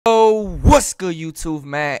What's good, YouTube,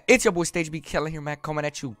 man? It's your boy StageBeKillin here, man, coming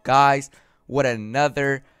at you guys with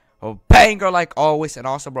another banger like always. And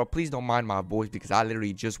also, bro, please don't mind my voice because I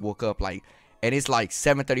literally just woke up, and it's like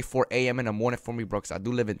 7:34 a.m. in the morning for me, bro, because I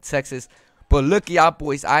do live in Texas. But look, y'all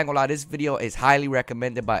boys, I ain't gonna lie, this video is highly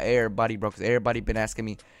recommended by everybody, bro, because everybody been asking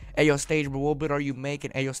me, hey, yo, Stage, bro, what build are you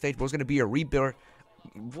making? Hey, yo, Stage, bro, it's gonna be a Rebirth.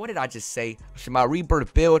 What did I just say? My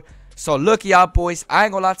Rebirth build. So look, y'all boys, I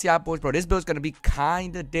ain't gonna lie to y'all boys, bro, this build's gonna be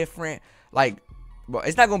kind of different. Bro,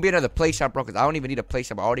 it's not gonna be another play shot, bro, because I don't even need a play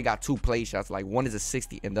shot. I already got two play shots. Like, one is a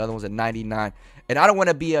 60 and the other one's a 99. And I don't want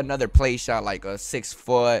to be another play shot like a 6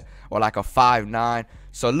 foot or like a 5'9".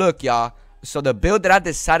 So look, y'all, so the build that I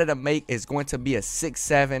decided to make is going to be a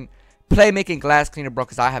 6'7" playmaking glass cleaner, bro,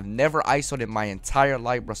 because I have never ISO'd in my entire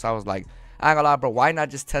life, bro. So I was like, I ain't gonna lie, bro, why not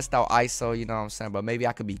just test out ISO, you know what I'm saying? But maybe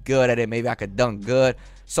I could be good at it, maybe I could dunk good.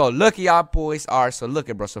 So look, y'all boys, alright, so look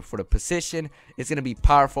at, bro, so for the position, it's gonna be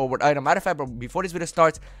power forward item. Matter of fact, bro, before this video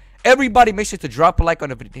starts, everybody make sure to drop a like on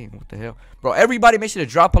the video. Damn, what the hell, bro? Everybody make sure to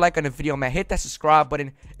drop a like on the video, man. Hit that subscribe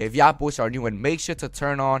button if y'all boys are new, and make sure to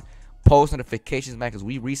turn on post notifications, man, because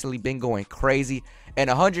we recently been going crazy, and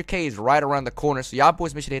 100K is right around the corner. So y'all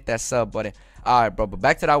boys make sure to hit that sub button. All right, bro, but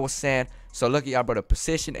back to what I was saying. So look at y'all, bro, the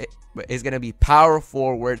position is gonna be power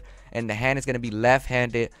forward and the hand is gonna be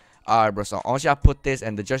left-handed. All right, bro, so once y'all put this,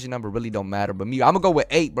 and the jersey number really don't matter, but me, I'm gonna go with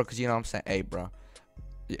 8, bro, because you know what I'm saying, 8, bro,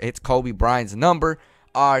 it's Kobe Bryant's number.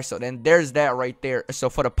 All right, so then there's that right there. So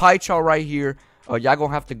for the pie chart right here, y'all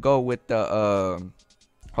gonna have to go with the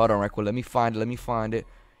hold on right quick, let me find it.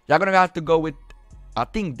 Y'all gonna have to go with, I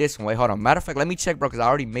think, this one. Wait, hold on. Matter of fact, let me check, bro, because I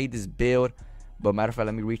already made this build. But matter of fact,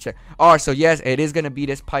 let me recheck. All right, so yes, it is gonna be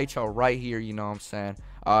this pie chart right here. You know what I'm saying?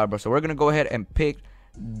 All right, bro. So we're gonna go ahead and pick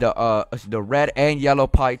the red and yellow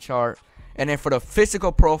pie chart. And then for the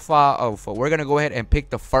physical profile, we're gonna go ahead and pick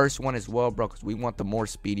the first one as well, bro, because we want the more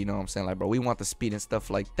speed. You know what I'm saying? Like, bro, we want the speed and stuff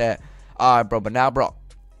like that. All right, bro. But now, bro,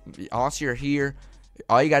 once you're here,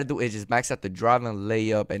 all you gotta do is just max out the driving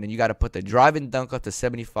layup, and then you gotta put the driving dunk up to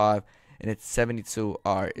 75, and it's 72.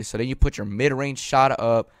 All right, so then you put your mid-range shot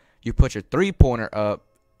up, you put your three-pointer up,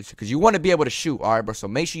 because you want to be able to shoot. All right, bro, so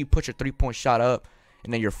make sure you put your three-point shot up,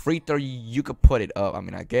 and then your free throw, you could put it up,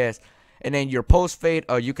 I guess. And then your post fade,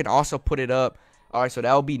 you can also put it up. All right, so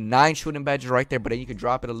that will be 9 shooting badges right there, but then you can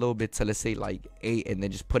drop it a little bit to, let's say, like 8, and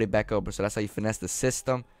then just put it back up. So that's how you finesse the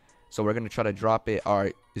system. So we're gonna try to drop it. All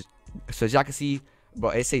right, so as y'all can see,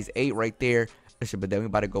 bro, it says 8 right there, but then we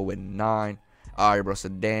about to go with 9. All right, bro,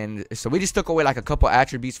 so we just took away like a couple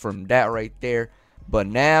attributes from that right there. But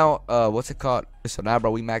now, what's it called? So now,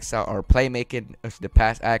 bro, we max out our playmaking, the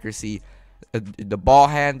pass accuracy, the ball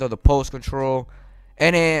handle, the post control.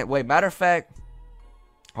 And then, wait, matter of fact,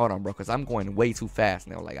 hold on, bro, because I'm going way too fast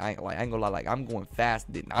now. Like, I ain't gonna lie, like, I'm going fast.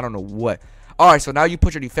 I don't know what. All right, so now you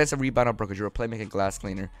put your defensive rebound up, bro, because you're a playmaking glass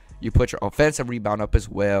cleaner. You put your offensive rebound up as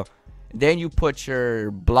well. Then you put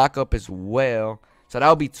your block up as well. So that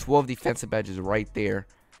would be 12 defensive badges right there.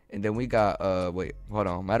 And then we got, wait, hold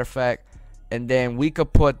on, matter of fact. And then we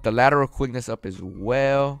could put the lateral quickness up as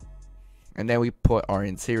well. And then we put our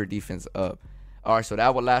interior defense up. All right, so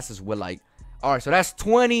that would last us with like, all right, so that's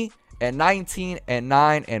 20 and 19 and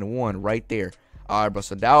 9 and 1 right there. All right, bro,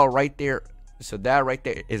 so that right there,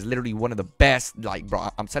 is literally one of the best. Like, bro,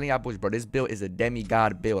 I'm telling y'all boys, bro, this build is a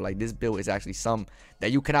demigod build. Like, this build is actually something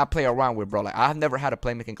that you cannot play around with, bro. Like, I've never had a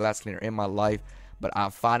playmaking glass cleaner in my life, but I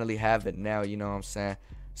finally have it now, you know what I'm saying?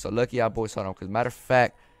 So look, y'all boys, hold on, because matter of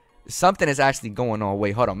fact, something is actually going on.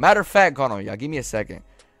 Wait, hold on. Matter of fact, hold on, y'all. Give me a second.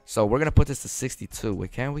 So we're gonna put this to 62.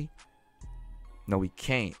 Wait, can we? No, we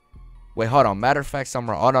can't. Wait, hold on. Matter of fact,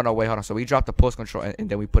 somewhere. Oh no, wait, hold on. So we drop the post control, and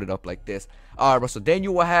then we put it up like this. All right, bro. So then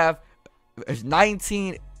you will have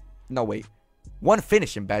 19. No, wait. 1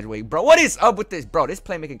 finishing badge. Wait, bro. What is up with this, bro? This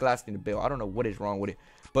playmaking glass in the build. I don't know what is wrong with it.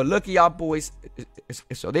 But look at y'all boys.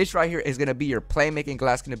 So this right here is gonna be your playmaking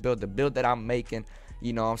glass in the build, the build that I'm making.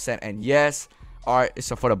 You know what I'm saying? And yes. All right,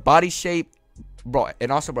 so for the body shape, bro,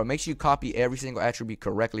 and also, bro, make sure you copy every single attribute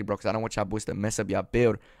correctly, bro, because I don't want y'all boys to mess up y'all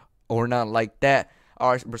build or nothing like that. All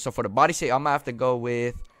right, bro, so for the body shape, I'm going to have to go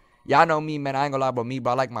with, y'all know me, man, I ain't going to lie about me,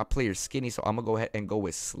 bro, I like my players skinny, so I'm going to go ahead and go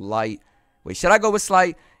with slight. Wait, should I go with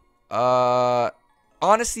slight?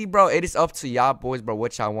 Honestly, bro, it is up to y'all boys, bro,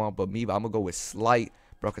 what y'all want, but me, bro, I'm going to go with slight,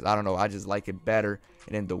 bro, because I don't know, I just like it better.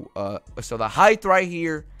 And then so the height right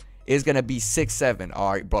here is gonna be 6'7".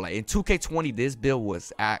 All right, bro, like in 2K20 this build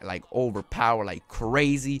was like overpowered like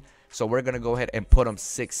crazy, so we're gonna go ahead and put him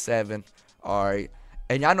 6'7". All right,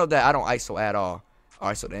 and y'all know that I don't ISO at all. All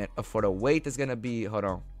right, so then for the weight is gonna be, hold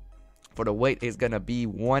on, for the weight is gonna be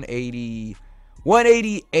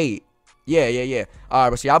 188. Yeah. All right,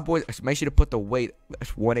 but so y'all boys, make sure to put the weight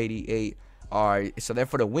 188. All right, so then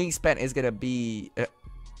for the wingspan, it's gonna be.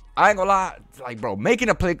 I ain't gonna lie, like, bro,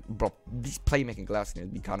 these playmaking glasses can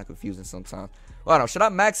be kind of confusing sometimes. Well, I don't know, should I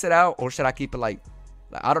max it out or should I keep it like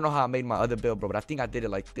I don't know how I made my other build, bro, but I think I did it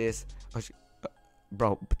like this.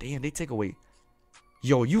 Bro, damn, they take away.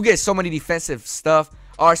 Yo, you get so many defensive stuff.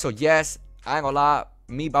 All right, so yes, I ain't gonna lie,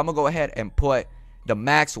 but I'm gonna go ahead and put the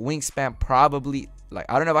max wingspan probably. Like,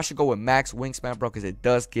 I don't know if I should go with max wingspan, bro, because it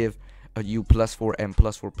does give a U +4 and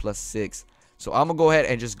 +4 +6. So I'm gonna go ahead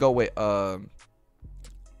and just go with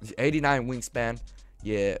 89 wingspan.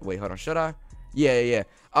 Yeah, wait, hold on, should I? Yeah.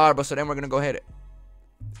 All right, but so then we're gonna go ahead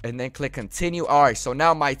and then click continue. All right, so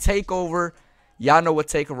now my takeover, y'all know what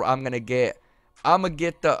takeover I'm gonna get. I'm gonna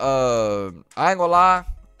get the I ain't gonna lie,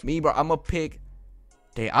 bro, I'm gonna pick.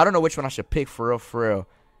 Dang, I don't know which one I should pick for real.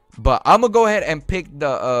 But I'm gonna go ahead and pick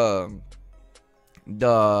the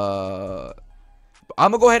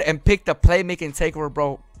I'm gonna go ahead and pick the playmaking takeover,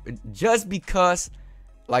 bro, just because,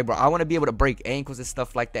 like, bro, I want to be able to break ankles and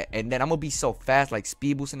stuff like that, and then I'm gonna be so fast, like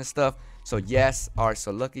speed boosting and stuff. So yes, all right,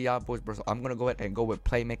 so look at y'all boys, bro. So I'm gonna go ahead and go with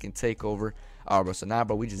playmaking takeover. All right, bro. So now,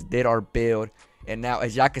 bro, we just did our build, and now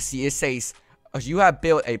as y'all can see, it says you have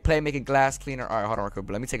built a playmaking glass cleaner. All right, hold on, but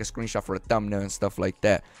let me take a screenshot for the thumbnail and stuff like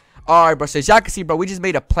that. All right, bro. So as y'all can see, bro, we just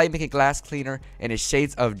made a playmaking glass cleaner in the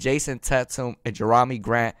shades of Jason Tatum and Jeremy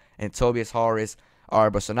Grant and Tobias Harris. All right,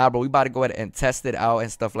 bro. So now, bro, we about to go ahead and test it out and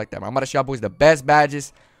stuff like that. Bro. I'm about to show y'all boys the best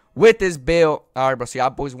badges with this build. All right, bro. So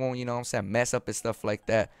y'all boys won't, you know what I'm saying, mess up and stuff like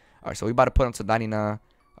that. All right, so we about to put him to 99. All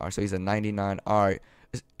right, so he's a 99. All right.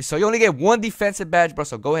 So you only get one defensive badge, bro.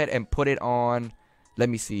 So go ahead and put it on. Let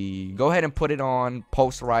me see. Go ahead and put it on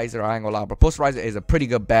Posterizer. I ain't gonna lie, bro. Posterizer is a pretty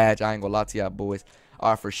good badge. I ain't gonna lie to y'all boys.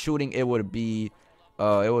 All right, for shooting, it would be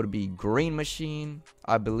Green Machine,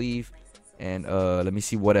 I believe. And let me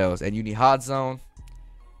see what else. And you need Hot Zone.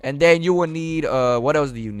 And then you will need what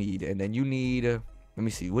else do you need? And then you need let me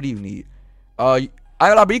see. What do you need? I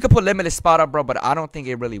don't know, but you can put Limited Spot up, bro. But I don't think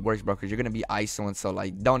it really works, bro, because you're gonna be ISOing. So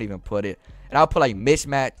like, don't even put it. And I'll put like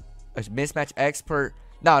mismatch expert.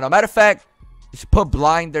 No, matter of fact, you should put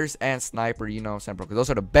Blinders and Sniper. You know what I'm saying, bro? Because those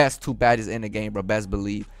are the best 2 badges in the game, bro. Best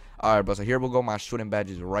believe. All right, bro. So here we'll go. My shooting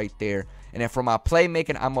badges right there. And then for my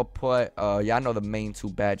playmaking, I'm gonna put y'all know the main 2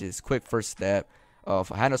 badges. Quick First Step.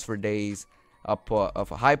 For Handles for Days. I'll put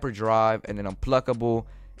for Hyperdrive, and then Unpluckable,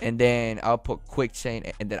 and then I'll put Quick Chain,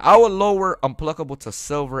 and then I will lower Unpluckable to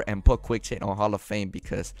Silver and put Quick Chain on Hall of Fame,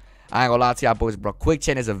 because I ain't gonna lie to y'all boys, bro. Quick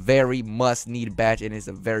Chain is a very must-need badge, and it's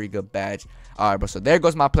a very good badge. All right, bro. So there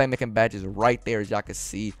goes my playmaking badges right there, as y'all can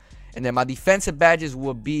see. And then my defensive badges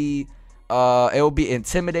will be, it will be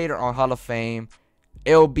Intimidator on Hall of Fame.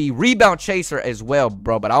 It will be Rebound Chaser as well,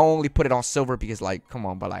 bro. But I only put it on Silver because, like, come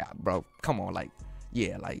on, bro, come on, like.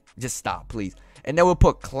 Yeah, like, just stop, please. And then we'll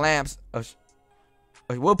put clamps.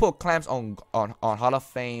 We'll put clamps on Hall of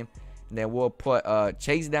Fame. And then we'll put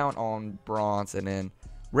Chase Down on Bronze. And then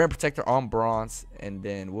Rim Protector on Bronze. And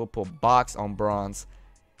then we'll put Box on Bronze.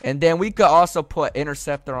 And then we could also put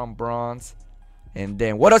Interceptor on Bronze. And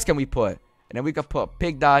then what else can we put? And then we could put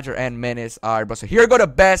Pig Dodger and Menace. All right, bro. So here go the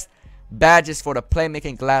best badges for the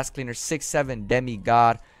Playmaking Glass Cleaner 6'7"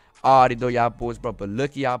 Demigod. Already know y'all boys, bro, but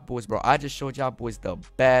look at y'all boys, bro. I just showed y'all boys the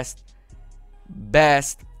best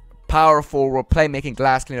powerful playmaking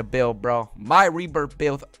glass cleaner build, bro. My Rebirth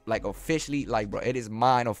build, like, officially, like, bro, it is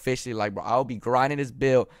mine officially, like, bro. I'll be grinding this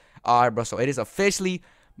build. All right, bro. So it is officially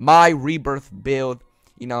my Rebirth build.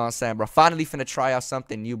 You know what I'm saying, bro? Finally finna try out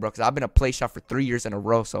something new, bro, because I've been a play shot for 3 years in a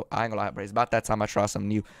row. So I ain't gonna lie, bro. It's about that time I try something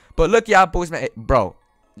new. But look, y'all boys, man, bro.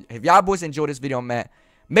 If y'all boys enjoyed this video, man,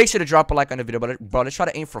 make sure to drop a like on the video, bro. Let's try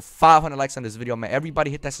to aim for 500 likes on this video, man.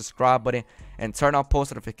 Everybody hit that subscribe button and turn on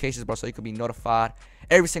post notifications, bro, so you can be notified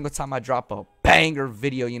every single time I drop a banger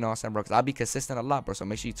video, you know what I'm saying, bro, because I'll be consistent a lot, bro. So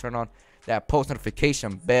make sure you turn on that post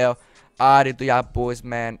notification bell. Alright, y'all boys,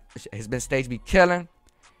 man. It's been StageBeKillin,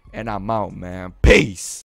 and I'm out, man. Peace.